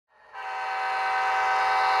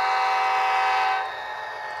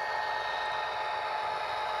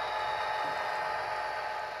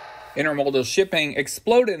Intermodal shipping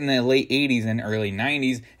exploded in the late 80s and early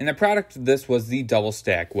 90s, and the product of this was the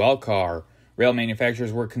double-stack well car. Rail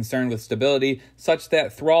manufacturers were concerned with stability, such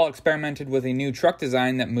that Thrall experimented with a new truck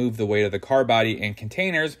design that moved the weight of the car body and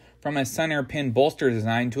containers from a center pin bolster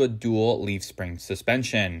design to a dual leaf spring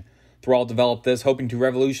suspension. Thrall developed this hoping to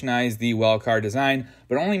revolutionize the well car design,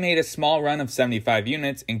 but only made a small run of 75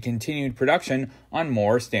 units and continued production on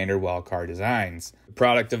more standard well car designs. The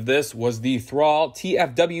product of this was the Thrall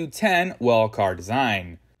TWF10 well car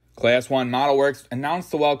design. Class 1 Model Works announced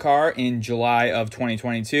the well car in July of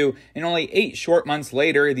 2022, and only 8 short months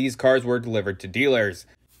later, these cars were delivered to dealers.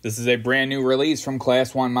 This is a brand new release from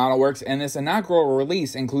Class 1 Model Works, and this inaugural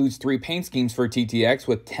release includes 3 paint schemes for TTX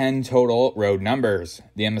with 10 total road numbers.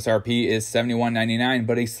 The MSRP is $71.99,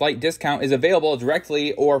 but a slight discount is available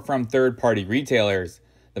directly or from third-party retailers.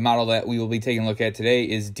 The model that we will be taking a look at today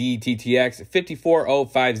is DTTX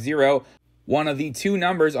 54050, one of the 2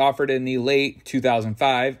 numbers offered in the late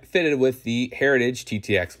 2005, fitted with the Heritage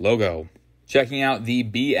TTX logo. Checking out the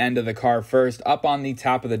B end of the car first, up on the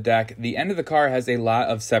top of the deck, the end of the car has a lot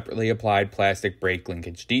of separately applied plastic brake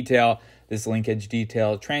linkage detail. This linkage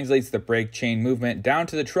detail translates the brake chain movement down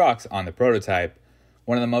to the trucks on the prototype.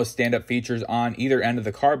 One of the most stand-up features on either end of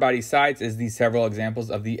the car body sides is the several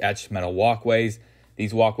examples of the etched metal walkways.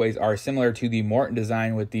 These walkways are similar to the Morton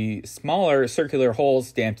design with the smaller circular holes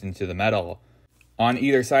stamped into the metal. On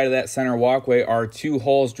either side of that center walkway are 2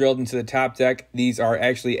 holes drilled into the top deck. These are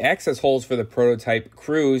actually access holes for the prototype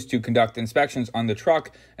crews to conduct inspections on the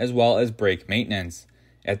truck as well as brake maintenance.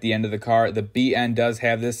 At the end of the car, the B end does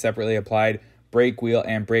have this separately applied brake wheel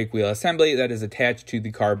and brake wheel assembly that is attached to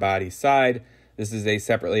the car body side. This is a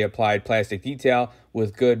separately applied plastic detail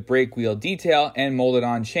with good brake wheel detail and molded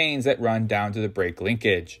on chains that run down to the brake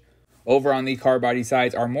linkage. Over on the car body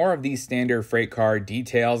sides are more of these standard freight car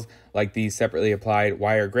details, like these separately applied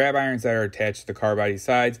wire grab irons that are attached to the car body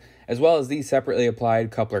sides, as well as the separately applied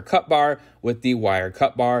coupler cut bar with the wire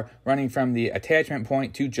cut bar running from the attachment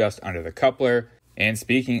point to just under the coupler. And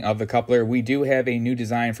speaking of the coupler, we do have a new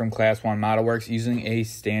design from Class 1 Model Works using a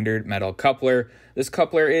standard metal coupler. This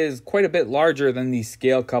coupler is quite a bit larger than the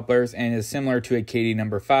scale couplers and is similar to a KD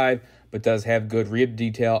number 5, but does have good rib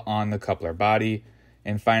detail on the coupler body.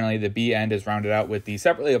 And finally, the B end is rounded out with the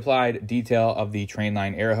separately applied detail of the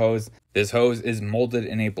trainline air hose. This hose is molded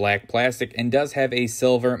in a black plastic and does have a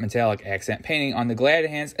silver metallic accent painting on the glad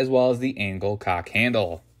hands as well as the angle cock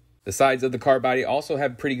handle. The sides of the car body also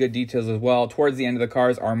have pretty good details as well. Towards the end of the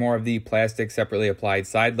cars are more of the plastic separately applied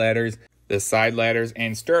side ladders. The side ladders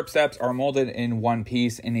and stirrup steps are molded in one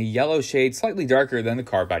piece in a yellow shade slightly darker than the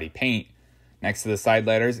car body paint. Next to the side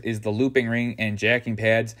ladders is the looping ring and jacking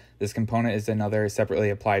pads. This component is another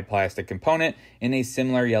separately applied plastic component in a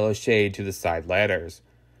similar yellow shade to the side ladders.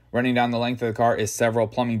 Running down the length of the car is several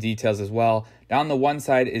plumbing details as well. Down the one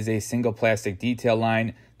side is a single plastic detail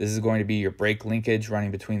line. This is going to be your brake linkage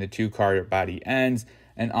running between the 2 car body ends.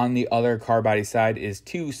 And on the other car body side is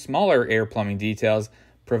 2 smaller air plumbing details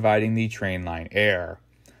providing the train line air.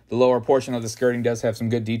 The lower portion of the skirting does have some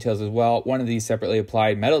good details as well. One of these separately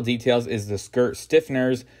applied metal details is the skirt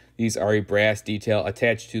stiffeners. These are a brass detail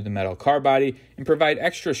attached to the metal car body and provide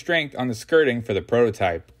extra strength on the skirting for the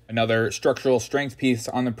prototype. Another structural strength piece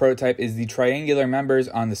on the prototype is the triangular members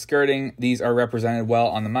on the skirting. These are represented well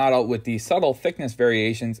on the model with the subtle thickness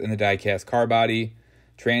variations in the die-cast car body.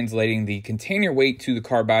 Translating the container weight to the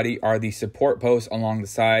car body are the support posts along the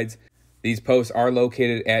sides. These posts are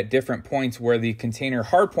located at different points where the container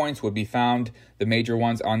hard points would be found. The major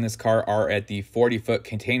ones on this car are at the 40-foot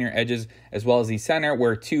container edges, as well as the center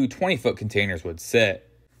where 2 20-foot containers would sit.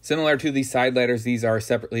 Similar to the side ladders, these are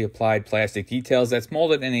separately applied plastic details that's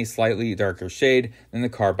molded in a slightly darker shade than the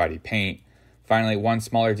car body paint. Finally, one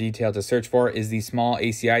smaller detail to search for is the small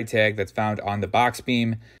ACI tag that's found on the box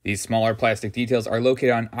beam. These smaller plastic details are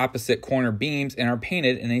located on opposite corner beams and are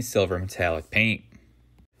painted in a silver metallic paint.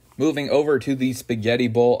 Moving over to the spaghetti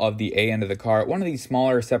bowl of the A end of the car, one of these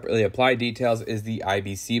smaller separately applied details is the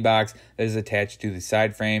IBC box that is attached to the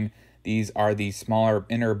side frame. These are the smaller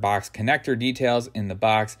inner box connector details in the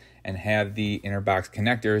box and have the inner box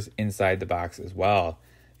connectors inside the box as well.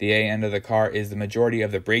 The A end of the car is the majority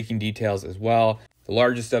of the braking details as well. The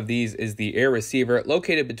largest of these is the air receiver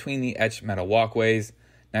located between the etched metal walkways.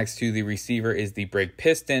 Next to the receiver is the brake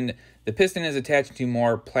piston. The piston is attached to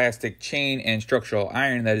more plastic chain and structural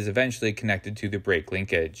iron that is eventually connected to the brake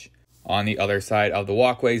linkage. On the other side of the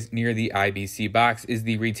walkways near the IBC box is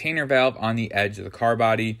the retainer valve on the edge of the car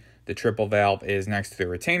body. The triple valve is next to the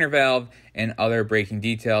retainer valve, and other braking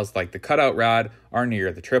details like the cutout rod are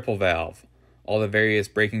near the triple valve. All the various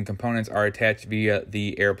braking components are attached via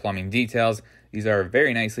the air plumbing details. These are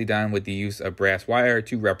very nicely done with the use of brass wire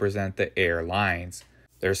to represent the air lines.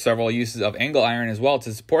 There's several uses of angle iron as well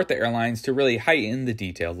to support the air lines to really heighten the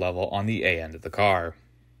detailed level on the A end of the car.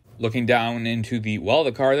 Looking down into the well of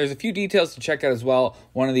the car, there's a few details to check out as well.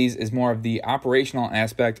 One of these is more of the operational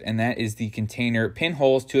aspect, and that is the container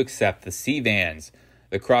pinholes to accept the C-vans.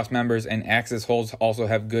 The cross members and axis holes also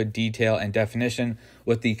have good detail and definition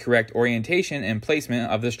with the correct orientation and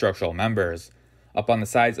placement of the structural members. Up on the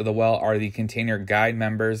sides of the well are the container guide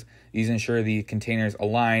members. These ensure the containers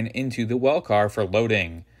align into the well car for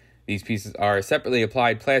loading. These pieces are separately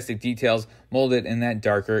applied plastic details molded in that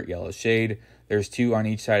darker yellow shade. There's 2 on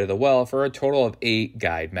each side of the well for a total of 8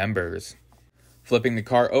 guide members. Flipping the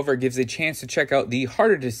car over gives a chance to check out the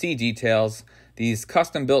harder to see details. These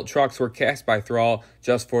custom built trucks were cast by Thrall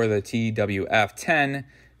just for the TWF10.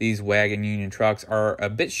 These wagon union trucks are a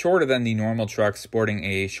bit shorter than the normal trucks, sporting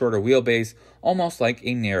a shorter wheelbase, almost like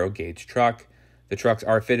a narrow gauge truck. The trucks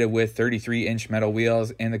are fitted with 33-inch metal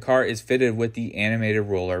wheels, and the car is fitted with the animated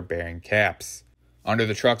roller bearing caps. Under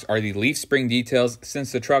the trucks are the leaf spring details.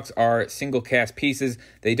 Since the trucks are single cast pieces,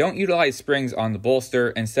 they don't utilize springs on the bolster.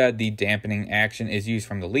 Instead, the dampening action is used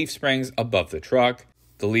from the leaf springs above the truck.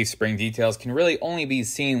 The leaf spring details can really only be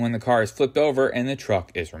seen when the car is flipped over and the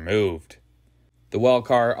truck is removed. The well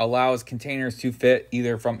car allows containers to fit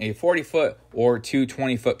either from a 40-foot or 2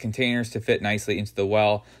 20-foot containers to fit nicely into the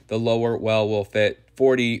well. The lower well will fit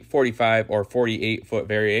 40, 45, or 48-foot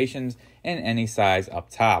variations and any size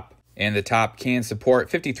up top. And the top can support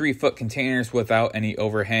 53-foot containers without any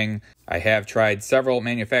overhang. I have tried several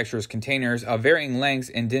manufacturers' containers of varying lengths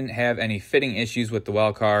and didn't have any fitting issues with the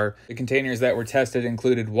well car. The containers that were tested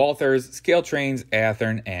included Walthers, Scale Trains,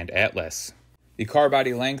 Athearn, and Atlas. The car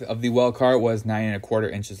body length of the well car was 9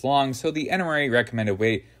 1/4 inches long, so the NMRA recommended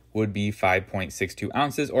weight would be 5.62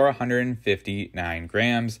 ounces or 159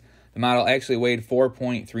 grams. The model actually weighed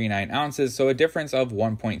 4.39 ounces, so a difference of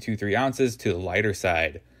 1.23 ounces to the lighter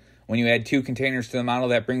side. When you add 2 containers to the model,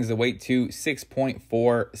 that brings the weight to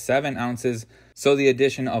 6.47 ounces, so the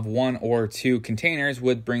addition of 1 or 2 containers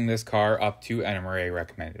would bring this car up to NMRA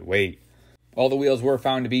recommended weight. All the wheels were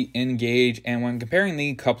found to be in gauge, and when comparing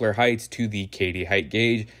the coupler heights to the KD height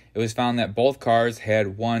gauge, it was found that both cars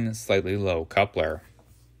had one slightly low coupler.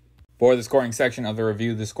 For the scoring section of the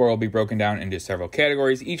review, the score will be broken down into several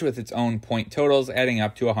categories, each with its own point totals, adding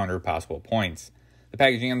up to 100 possible points. The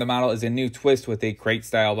packaging of the model is a new twist with a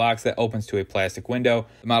crate-style box that opens to a plastic window.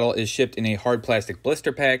 The model is shipped in a hard plastic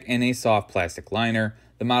blister pack and a soft plastic liner.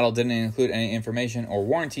 The model didn't include any information or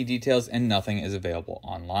warranty details, and nothing is available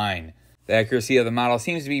online. The accuracy of the model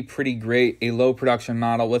seems to be pretty great. A low production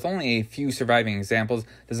model with only a few surviving examples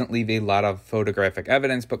doesn't leave a lot of photographic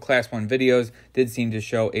evidence, but Class 1 videos did seem to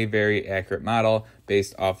show a very accurate model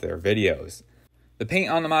based off their videos. The paint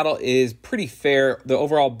on the model is pretty fair. The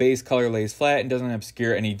overall base color lays flat and doesn't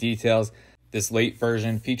obscure any details. This late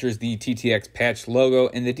version features the TTX patch logo,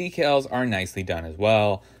 and the decals are nicely done as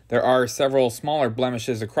well. There are several smaller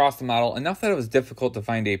blemishes across the model, enough that it was difficult to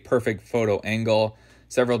find a perfect photo angle.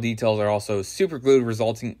 Several details are also super glued,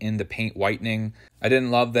 resulting in the paint whitening. I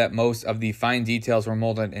didn't love that most of the fine details were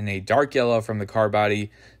molded in a dark yellow from the car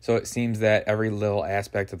body, so it seems that every little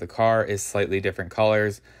aspect of the car is slightly different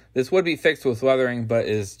colors. This would be fixed with weathering, but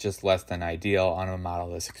is just less than ideal on a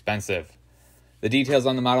model this expensive. The details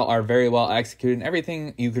on the model are very well executed, and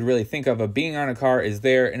everything you could really think of being on a car is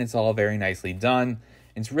there, and it's all very nicely done.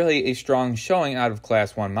 It's really a strong showing out of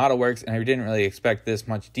Class 1 Model Works, and I didn't really expect this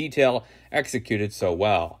much detail executed so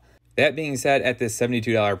well. That being said, at this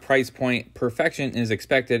 $72 price point, perfection is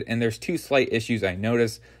expected, and there's 2 slight issues I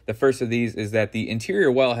noticed. The first of these is that the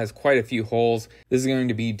interior well has quite a few holes. This is going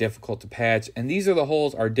to be difficult to patch, and these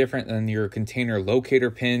holes are different than your container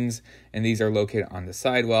locator pins, and these are located on the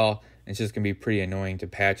sidewell. It's just going to be pretty annoying to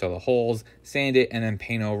patch all the holes, sand it, and then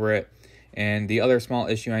paint over it. And the other small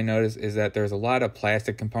issue I noticed is that there's a lot of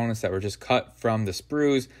plastic components that were just cut from the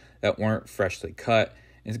sprues that weren't freshly cut.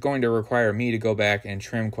 It's going to require me to go back and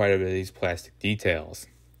trim quite a bit of these plastic details.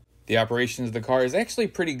 The operations of the car is actually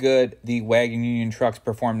pretty good. The wagon union trucks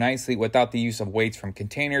perform nicely without the use of weights from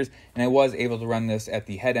containers, and I was able to run this at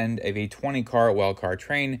the head end of a 20-car well car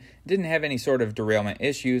train. Didn't have any sort of derailment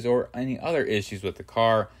issues or any other issues with the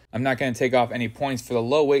car. I'm not going to take off any points for the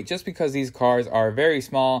low weight just because these cars are very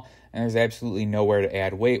small and there's absolutely nowhere to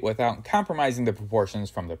add weight without compromising the proportions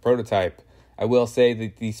from the prototype. I will say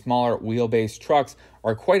that the smaller wheelbase trucks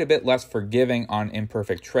are quite a bit less forgiving on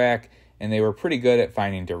imperfect track, and they were pretty good at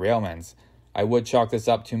finding derailments. I would chalk this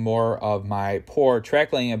up to more of my poor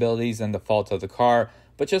track laying abilities than the fault of the car,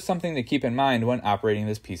 but just something to keep in mind when operating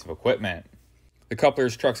this piece of equipment. The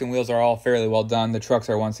couplers, trucks, and wheels are all fairly well done. The trucks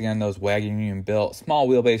are once again those wagon union built small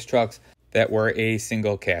wheelbase trucks that were a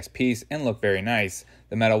single cast piece and look very nice.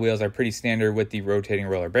 The metal wheels are pretty standard with the rotating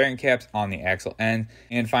roller bearing caps on the axle end.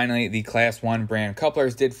 And finally, the Class 1 brand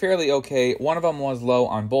couplers did fairly okay. One of them was low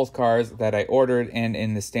on both cars that I ordered and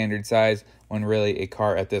in the standard size, when really a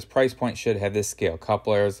car at this price point should have this scale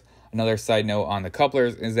couplers. Another side note on the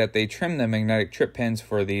couplers is that they trim the magnetic trip pins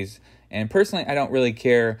for these. And personally, I don't really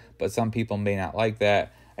care, but some people may not like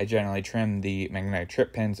that. I generally trim the magnetic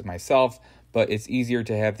trip pins myself, but it's easier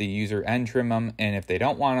to have the user end trim them, and if they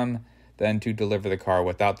don't want them, then to deliver the car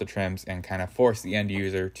without the trims and kind of force the end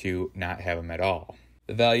user to not have them at all.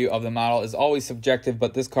 The value of the model is always subjective,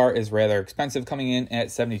 but this car is rather expensive, coming in at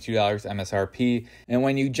 $72 MSRP. And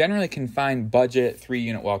when you generally can find budget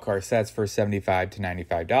 3-unit well car sets for $75 to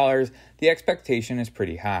 $95, the expectation is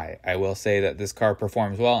pretty high. I will say that this car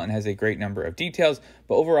performs well and has a great number of details,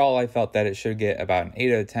 but overall I felt that it should get about an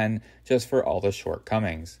 8 out of 10 just for all the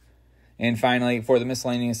shortcomings. And finally, for the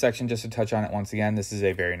miscellaneous section, just to touch on it once again, this is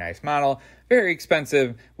a very nice model, very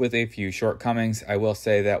expensive with a few shortcomings. I will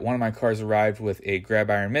say that one of my cars arrived with a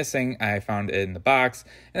grab iron missing. I found it in the box,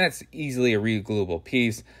 and that's easily a re-gluable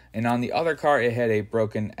piece. And on the other car, it had a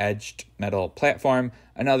broken edged metal platform,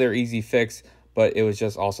 another easy fix, but it was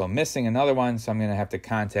just also missing another one, so I'm going to have to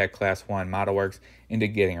contact Class 1 Model Works into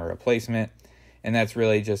getting a replacement. And that's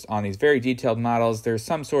really just on these very detailed models. There's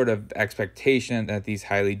some sort of expectation that these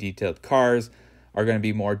highly detailed cars are going to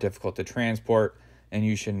be more difficult to transport, and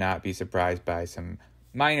you should not be surprised by some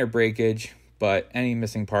minor breakage, but any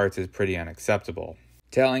missing parts is pretty unacceptable.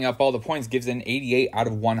 Tallying up all the points gives an 88 out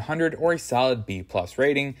of 100, or a solid B+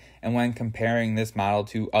 rating. And when comparing this model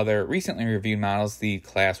to other recently reviewed models, the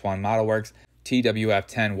Class 1 Model Works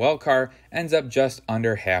TWF10 well car ends up just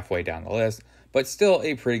under halfway down the list, but still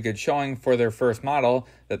a pretty good showing for their first model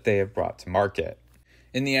that they have brought to market.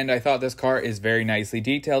 In the end, I thought this car is very nicely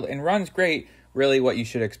detailed and runs great, really what you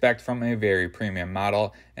should expect from a very premium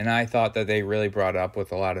model, and I thought that they really brought up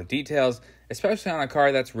with a lot of details, especially on a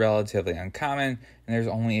car that's relatively uncommon, and there's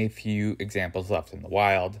only a few examples left in the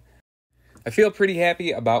wild. I feel pretty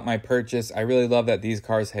happy about my purchase. I really love that these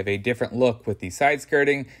cars have a different look with the side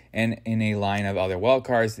skirting, and in a line of other well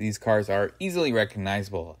cars, these cars are easily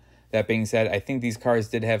recognizable. That being said, I think these cars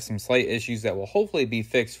did have some slight issues that will hopefully be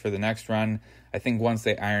fixed for the next run. I think once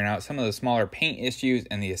they iron out some of the smaller paint issues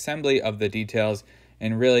and the assembly of the details,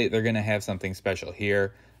 and really they're going to have something special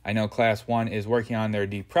here. I know Class 1 is working on their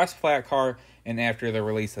depressed flat car, and after the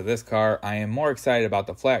release of this car, I am more excited about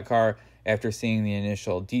the flat car after seeing the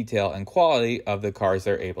initial detail and quality of the cars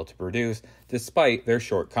they're able to produce, despite their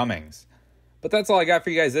shortcomings. But that's all I got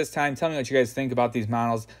for you guys this time. Tell me what you guys think about these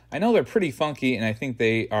models. I know they're pretty funky, and I think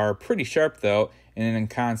they are pretty sharp, though. And in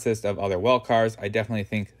consist of other well cars, I definitely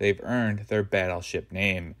think they've earned their battleship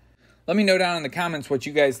name. Let me know down in the comments what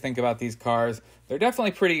you guys think about these cars. They're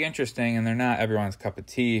definitely pretty interesting, and they're not everyone's cup of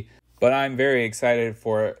tea. But I'm very excited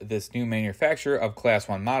for this new manufacturer of Class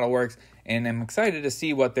 1 Model Works, and I'm excited to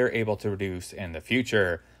see what they're able to produce in the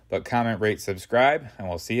future. But comment, rate, subscribe, and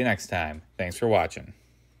we'll see you next time. Thanks for watching.